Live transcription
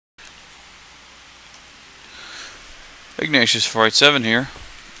Ignatius 487 here.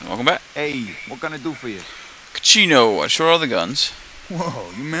 Welcome back. Hey, what can I do for you? Kachino, I showed all the guns. Whoa,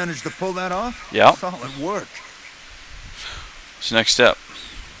 you managed to pull that off? Yeah. Solid work. What's the next step?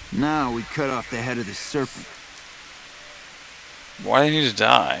 Now we cut off the head of the serpent. Why do they need to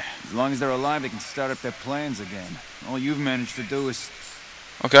die? As long as they're alive, they can start up their plans again. All you've managed to do is...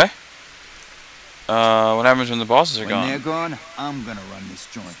 Okay. What happens when the bosses are gone? When they're gone, I'm gonna run this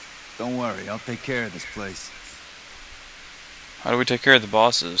joint. Don't worry, I'll take care of this place. How do we take care of the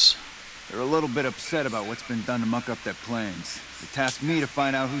bosses? They're a little bit upset about what's been done to muck up their plans. They tasked me to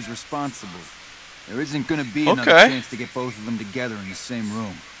find out who's responsible. There isn't gonna be another chance to get both of them together in the same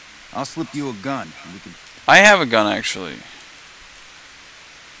room. I'll slip you a gun, and we can... I have a gun, actually.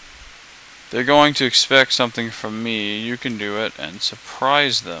 They're going to expect something from me. You can do it and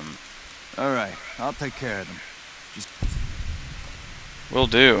surprise them. Alright, I'll take care of them. Just... Will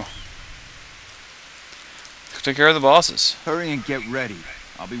do. Take care of the bosses. Hurry and get ready.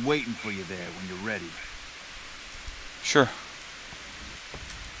 I'll be waiting for you there when you're ready. Sure.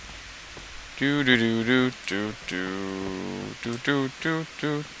 Do do do do do do do do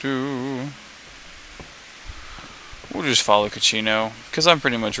do do. We'll just follow Kachino, because I'm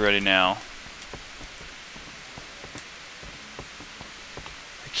pretty much ready now.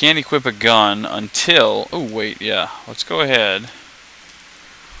 I can't equip a gun until... Oh, wait, yeah. Let's go ahead.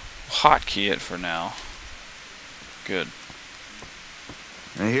 Hotkey it for now. Good.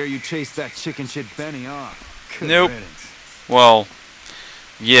 I hear you chased that chicken shit Benny off. Good nope. riddance. Well,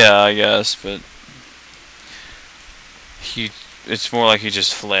 yeah, I guess, but... It's more like he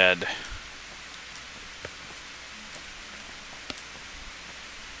just fled.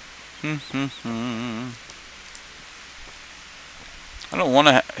 I don't want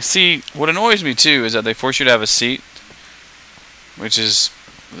to see, what annoys me too is that they force you to have a seat, which is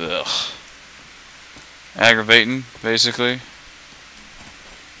aggravating, basically.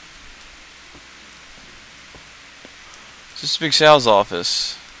 It's just Big Sal's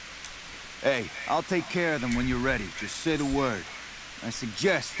office. Hey, I'll take care of them when you're ready. Just say the word. I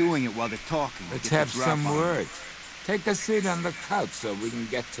suggest doing it while they're talking. Let's have some words. Take a seat on the couch so we can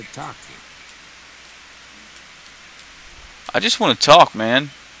get to talking. I just want to talk, man.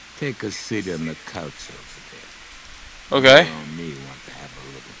 Take a seat on the couch over there. Okay. You and me want to have a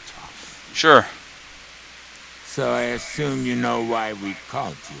little talk. Sure. So I assume you know why we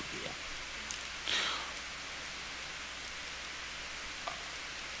called you here.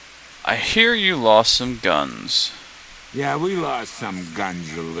 I hear you lost some guns. Yeah, we lost some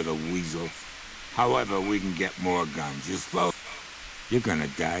guns, you little weasel. However, we can get more guns. You're gonna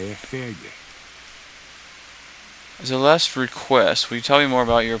die, I fear you. As a last request, will you tell me more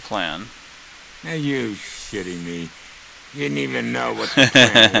about your plan? Now you shitting me. You didn't even know what the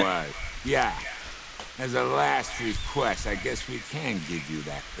plan was. Yeah. As a last request, I guess we can give you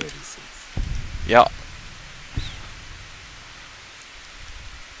that courtesy. Yeah.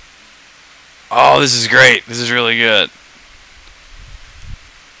 Oh, this is great. This is really good.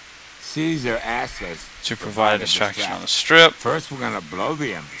 Caesar asked us to provide a distraction on the strip. First, we're gonna blow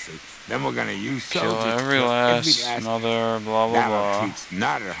the embassy. Then we're gonna use kill soldiers every last mother, blah blah blah.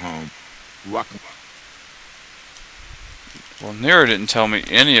 Not at home. Well, Nero didn't tell me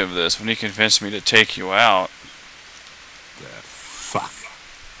any of this when he convinced me to take you out. The fuck!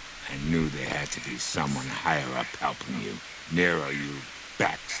 I knew there had to be someone higher up helping you. Nero, you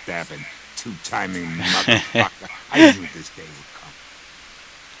backstabbing, two-timing motherfucker. I knew this day would come.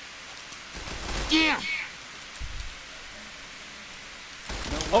 Damn!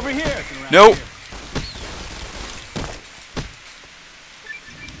 Over here! Nope!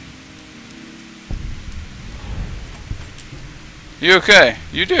 You okay?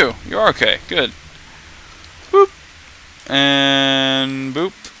 You do. You're okay. Good. Boop. And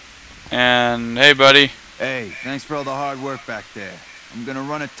boop. And hey, buddy. Hey, thanks for all the hard work back there. I'm gonna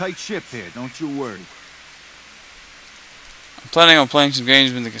run a tight ship here, don't you worry. I'm planning on playing some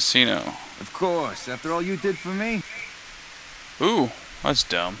games in the casino. Of course, after all you did for me. Ooh, that's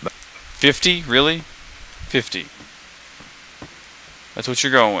dumb. 50? Really? 50. That's what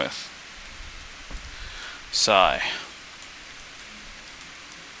you're going with. Sigh.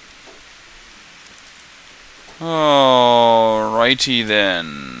 Alrighty then.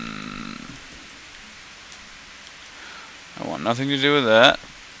 I want nothing to do with that.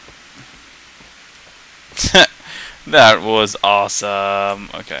 That was awesome.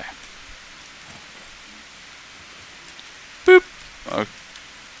 Okay. Boop. Okay.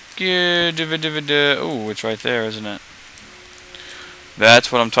 Ooh, it's right there, isn't it?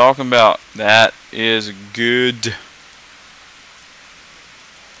 That's what I'm talking about. That is good.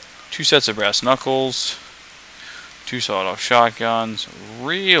 2 sets of brass knuckles. 2 sawed-off shotguns.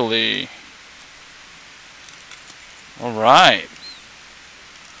 Really? Alright.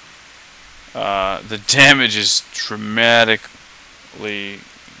 The damage is dramatically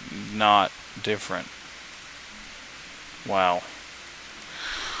not different. Wow.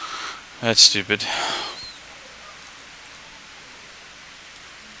 That's stupid.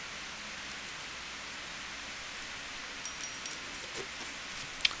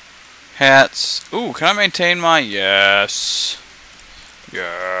 Hats. Ooh, can I maintain my... Yes.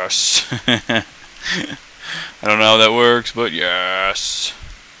 Yes. I don't know how that works, but yes.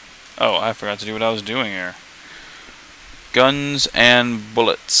 Oh, I forgot to do what I was doing here. Guns and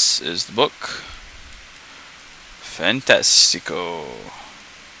Bullets is the book. Fantastico.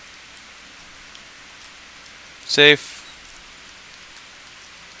 Safe.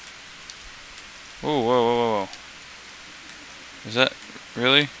 Whoa, whoa, whoa, whoa. Is that...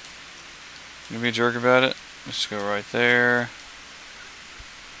 Really? Gonna be a jerk about it? Let's go right there.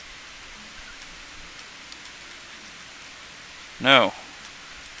 No.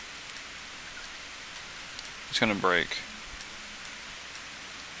 It's gonna break.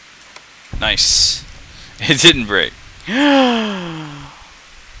 Nice. It didn't break.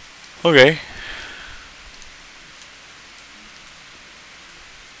 Okay.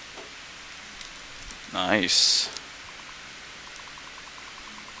 Nice.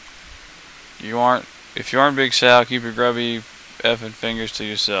 If you aren't Big Sal, keep your grubby effing fingers to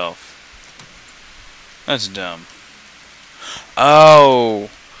yourself. That's dumb.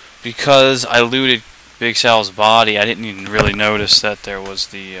 Oh, because I looted Big Sal's body, I didn't even really notice that there was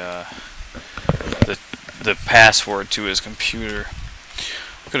the password to his computer.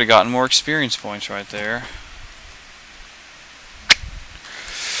 Could have gotten more experience points right there.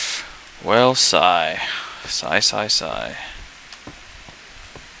 Well, sigh. Sigh, sigh, sigh.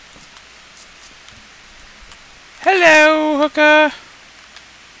 Hello, hooker.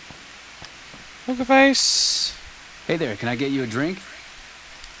 Hooker face. Hey there, can I get you a drink?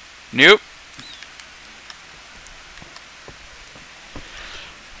 Nope.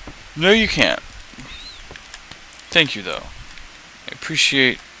 No, you can't. Thank you, though. I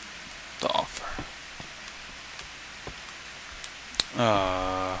appreciate the offer.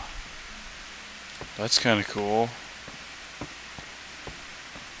 That's kind of cool.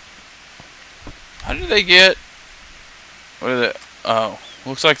 How did they get... What is it? Oh,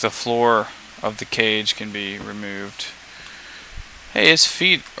 looks like the floor of the cage can be removed. Hey, his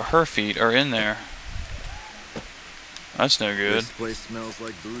feet, her feet are in there. That's no good. This place smells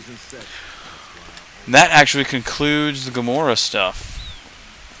like booze and sex. That actually concludes the Gamora stuff.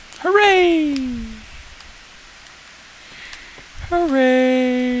 Hooray!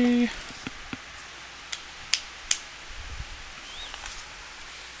 Hooray!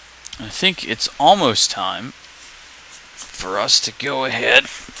 I think it's almost time for us to go ahead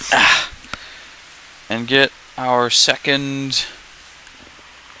and get our second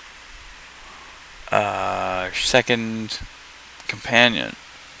companion.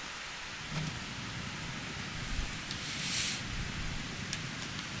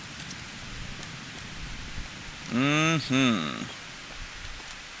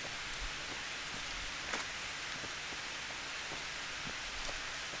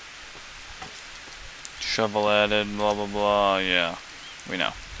 Shovel added, blah blah blah, yeah. We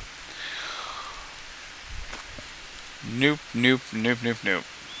know. Nope, nope, nope, nope, nope.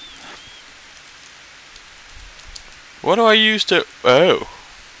 What do I use to... Oh.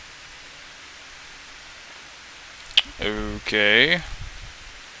 Okay.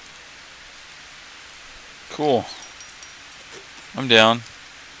 Cool. I'm down.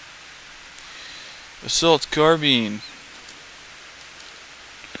 Assault carbine.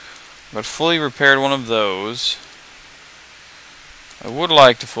 But fully repaired one of those. I would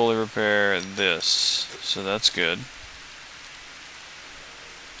like to fully repair this, so that's good.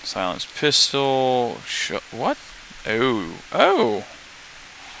 Silenced pistol. What? Oh. Oh!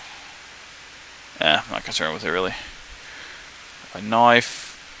 I'm not concerned with it really. A knife.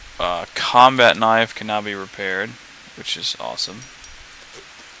 Combat knife can now be repaired, which is awesome.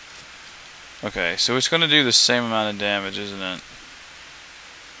 Okay, so it's going to do the same amount of damage, isn't it?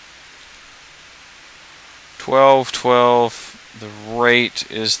 12, 12. The rate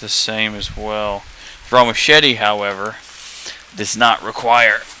is the same as well. The raw machete, however, does not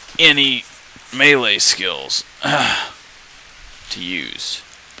require any melee skills to use.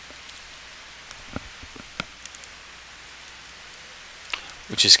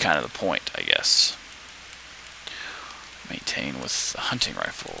 Which is kind of the point, I guess. Maintain with a hunting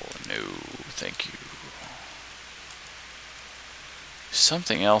rifle. No, thank you.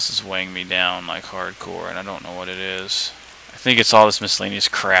 Something else is weighing me down like hardcore, and I don't know what it is. I think it's all this miscellaneous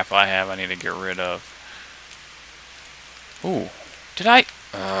crap I have I need to get rid of. Ooh. Did I?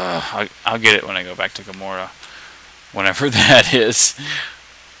 I'll get it when I go back to Gamora. Whenever that is.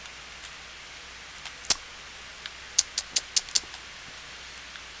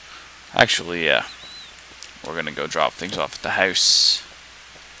 Actually, yeah. We're gonna go drop things off at the house.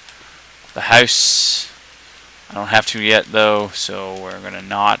 The house. I don't have to yet, though, so we're gonna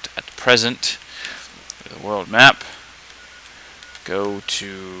not at the present. Go to the world map. Go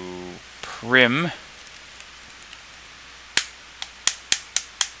to Prim.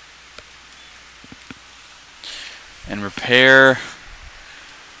 And repair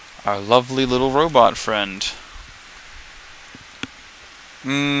our lovely little robot friend.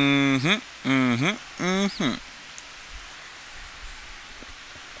 And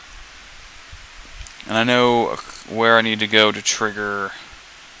I know where I need to go to trigger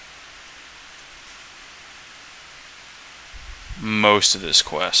most of this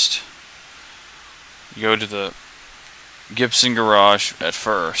quest. You go to the Gibson garage at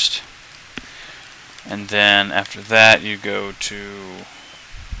first. And then after that you go to...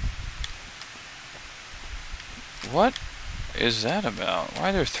 What is that about? Why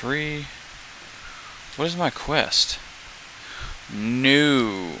are there 3? What is my quest?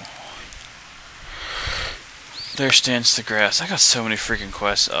 No. There stands the grass. I got so many freaking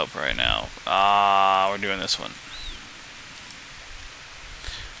quests up right now. We're doing this one.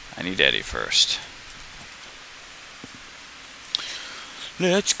 I need Eddie first.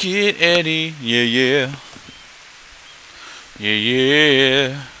 Let's get Eddie. Yeah, yeah. Yeah,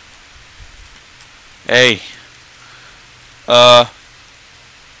 yeah. Hey. Let's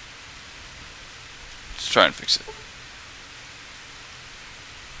try and fix it.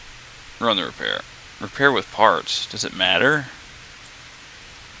 Run the repair. Repair with parts. Does it matter?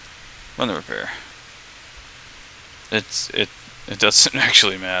 Run the repair. It doesn't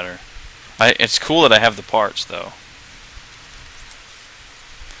actually matter. It's cool that I have the parts though.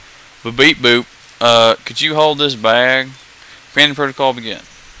 Boop beep boop. Could you hold this bag? Command protocol begin.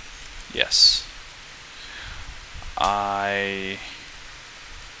 Yes. I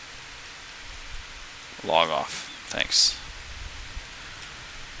log off. Thanks.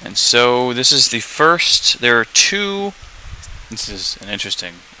 And so this is the first. There are 2. This is an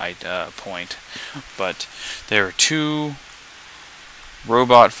interesting point, but there are 2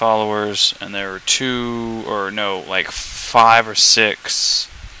 robot followers, and there are 2, or no, like 5 or 6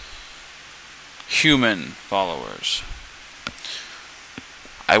 human followers.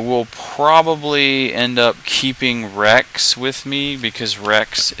 I will probably end up keeping Rex with me because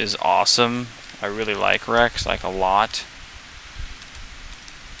Rex is awesome. I really like Rex, like a lot.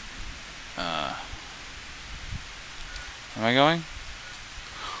 Am I going?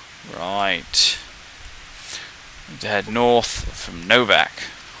 Right. To head north from Novak.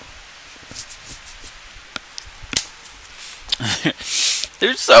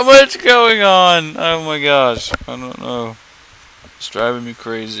 There's so much going on. Oh my gosh. I don't know. It's driving me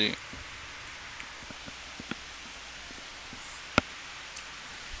crazy.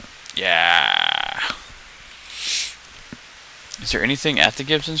 Yeah. Is there anything at the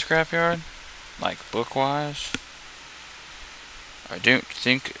Gibson scrapyard? Like book-wise? I don't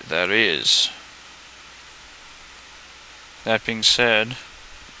think there is. That being said,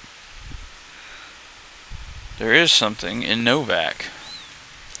 there is something in Novak.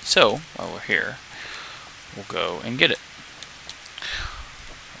 So, while we're here, we'll go and get it.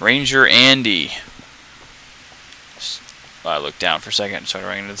 Ranger Andy. I looked down for a second and started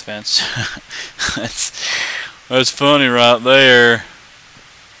running into the fence. that's funny right there.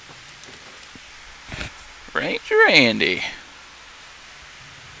 Ranger Andy.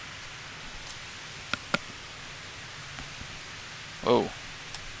 Oh.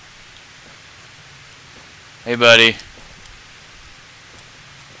 Hey, buddy.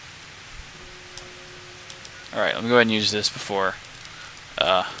 Alright, let me go ahead and use this before.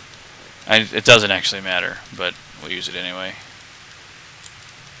 It doesn't actually matter, but we'll use it anyway.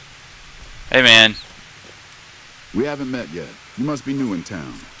 Hey, man. We haven't met yet. You must be new in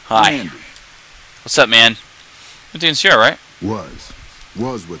town. Hi. I'm Andy. What's up, man? With the NCR, right? Was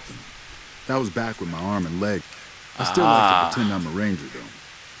with them. That was back with my arm and leg. I still like to pretend I'm a ranger, though.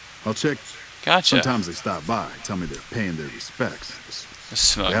 I'll check. Gotcha. Sometimes they stop by, tell me they're paying their respects. The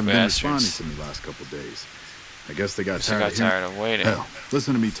smoke They haven't bastards. been responding to me last couple days. I guess they got I got tired tired of waiting. Hell,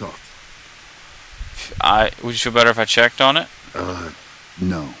 listen to me talk. Would you feel better if I checked on it?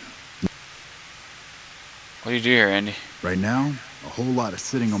 No. What do you do here, Andy? Right now, a whole lot of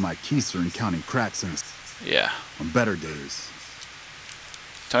sitting on my keister and counting cracks in the... Yeah. On better days,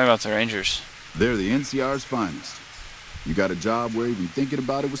 Tell me about the Rangers. They're the NCR's finest. You got a job where even thinking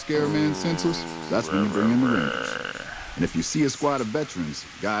about it would scare a man senseless? That's when you bring in the Rangers. And if you see a squad of veterans,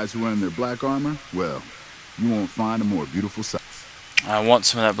 guys who are in their black armor, well, you won't find a more beautiful sight. I want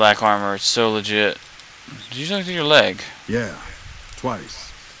some of that black armor. It's so legit. Did you look at your leg? Yeah,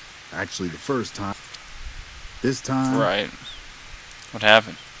 twice. Actually, the first time. This time... Right. What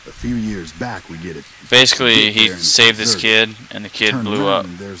happened? A few years back, we get it. Basically, he saved this kid, and the kid blew up.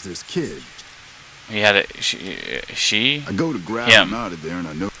 And there's this kid. He had a... She? I go to grab him out of there, and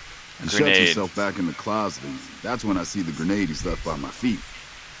I know... He shuts himself back in the closet, and that's when I see the grenade he's left by my feet.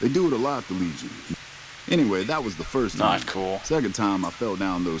 They do it a lot, the Legion. Anyway, that was the first time. Not cool. Second time, I fell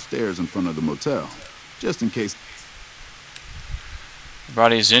down those stairs in front of the motel. Just in case... Your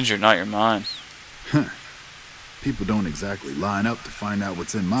body is injured, not your mind. Huh. People don't exactly line up to find out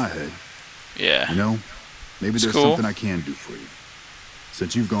what's in my head. Yeah. You know, maybe there's something I can do for you.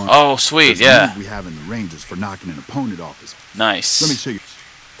 Since you've gone... Oh, sweet, yeah. We have in the Rangers for knocking an opponent off his... Nice. Let me show you.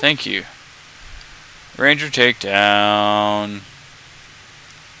 Thank you. Ranger takedown.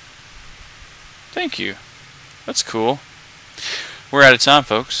 Thank you. That's cool. We're out of time,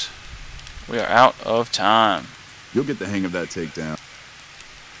 folks. We are out of time. You'll get the hang of that takedown.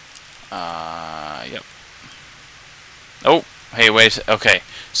 Yep. Oh, hey, wait. Okay,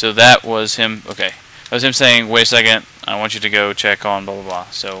 so that was him. Okay, that was him saying, "Wait a second, I want you to go check on blah blah blah."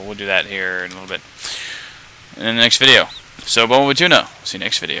 So we'll do that here in a little bit in the next video. So, what would you know? See you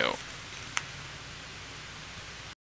next video.